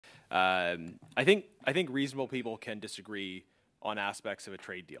I think reasonable people can disagree on aspects of a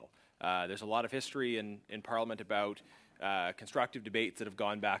trade deal. There's a lot of history in Parliament about constructive debates that have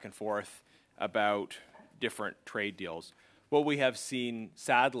gone back and forth about different trade deals. What we have seen,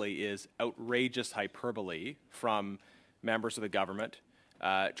 sadly, is outrageous hyperbole from members of the government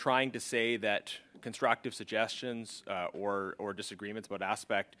trying to say that constructive suggestions or disagreements about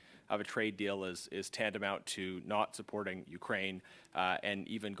aspect of a trade deal is tantamount to not supporting Ukraine, and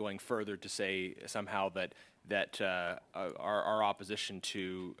even going further to say somehow that our opposition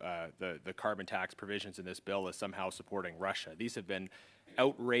to the carbon tax provisions in this bill is somehow supporting Russia. These have been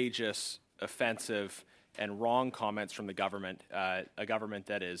outrageous, offensive, and wrong comments from the government, a government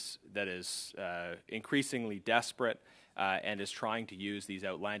that is increasingly desperate and is trying to use these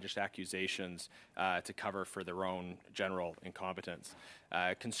outlandish accusations to cover for their own general incompetence.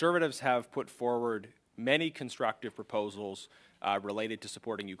 Conservatives have put forward many constructive proposals related to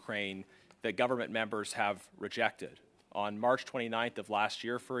supporting Ukraine that government members have rejected. On March 29th of last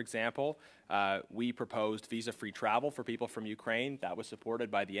year, for example, we proposed visa-free travel for people from Ukraine. That was supported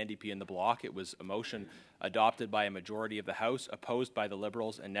by the NDP and the Bloc. It was a motion adopted by a majority of the House, opposed by the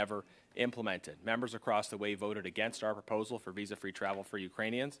Liberals, and never implemented. Members across the way voted against our proposal for visa-free travel for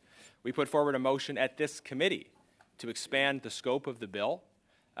Ukrainians. We put forward a motion at this committee to expand the scope of the bill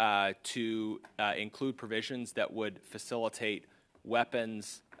to include provisions that would facilitate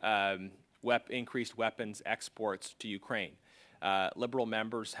weapons increased weapons exports to Ukraine. Liberal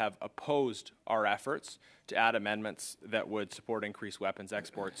members have opposed our efforts to add amendments that would support increased weapons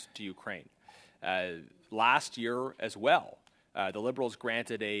exports to Ukraine. Last year as well, the Liberals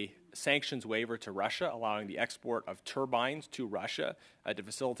granted a sanctions waiver to Russia, allowing the export of turbines to Russia to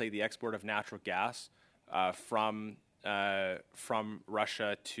facilitate the export of natural gas from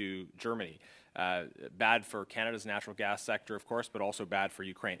Russia to Germany. Bad for Canada's natural gas sector, of course, but also bad for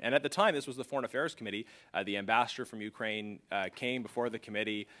Ukraine. And at the time, this was the Foreign Affairs Committee. The ambassador from Ukraine came before the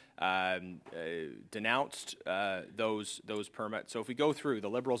committee, denounced those permits. So if we go through, the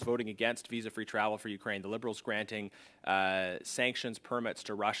Liberals voting against visa-free travel for Ukraine, the Liberals granting sanctions permits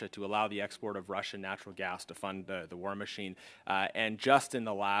to Russia to allow the export of Russian natural gas to fund the war machine, and just in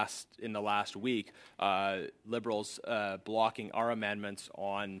the last week, Liberals blocking our amendments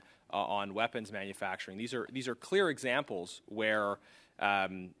on weapons manufacturing. These are clear examples where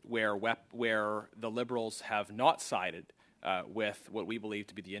the Liberals have not sided with what we believe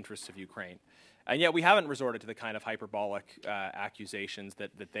to be the interests of Ukraine. And yet we haven't resorted to the kind of hyperbolic accusations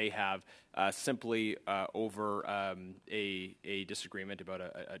that they have simply over a disagreement about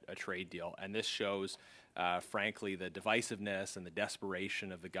a trade deal. And this shows, frankly, the divisiveness and the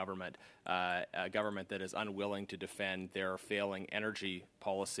desperation of the government, a government that is unwilling to defend their failing energy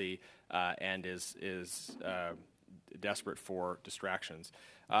policy and is desperate for distractions.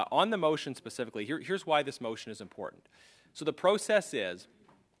 On the motion specifically, here's why this motion is important. So the process is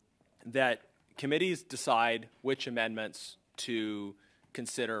that committees decide which amendments to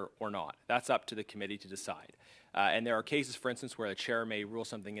consider or not. That's up to the committee to decide. And there are cases, for instance, where the chair may rule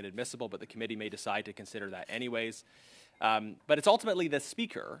something inadmissible, but the committee may decide to consider that anyways. But it's ultimately the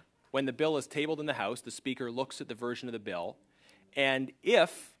speaker, when the bill is tabled in the House, the speaker looks at the version of the bill, and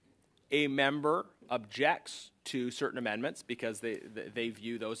if a member objects to certain amendments because they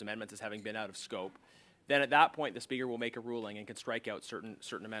view those amendments as having been out of scope, then at that point the speaker will make a ruling and can strike out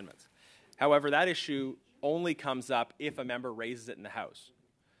certain amendments. However, that issue only comes up if a member raises it in the House.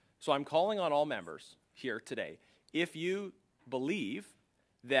 So I'm calling on all members here today. If you believe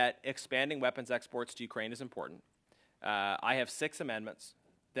that expanding weapons exports to Ukraine is important, I have 6 amendments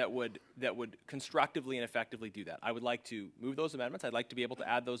that would constructively and effectively do that. I would like to move those amendments. I'd like to be able to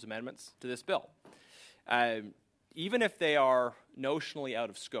add those amendments to this bill. Even if they are notionally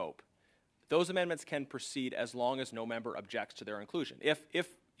out of scope, those amendments can proceed as long as no member objects to their inclusion. If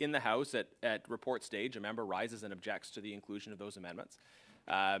in the House at report stage a member rises and objects to the inclusion of those amendments,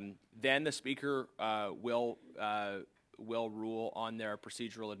 then the Speaker will rule on their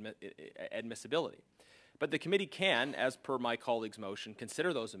procedural admissibility. But the committee can, as per my colleague's motion,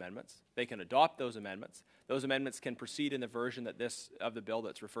 consider those amendments. They can adopt those amendments. Those amendments can proceed in the version of the bill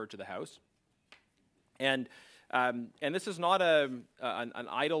that's referred to the House. And this is not an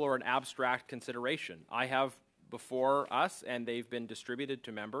idle or an abstract consideration. I have before us, and they've been distributed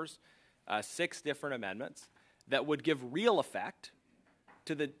to members, 6 different amendments that would give real effect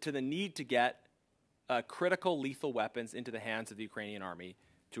to the need to get critical lethal weapons into the hands of the Ukrainian army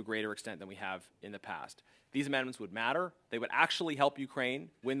to a greater extent than we have in the past. These amendments would matter. They would actually help Ukraine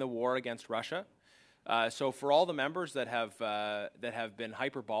win the war against Russia. So for all the members that have been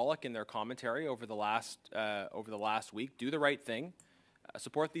hyperbolic in their commentary over the last week, do the right thing.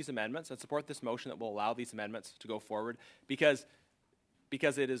 support these amendments and support this motion that will allow these amendments to go forward, because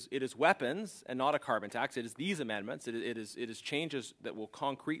it is weapons and not a carbon tax. It is these amendments. It is changes that will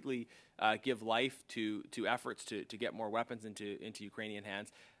concretely give life to efforts to get more weapons into Ukrainian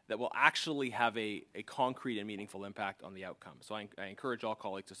hands that will actually have a concrete and meaningful impact on the outcome. So I encourage all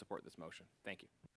colleagues to support this motion. Thank you.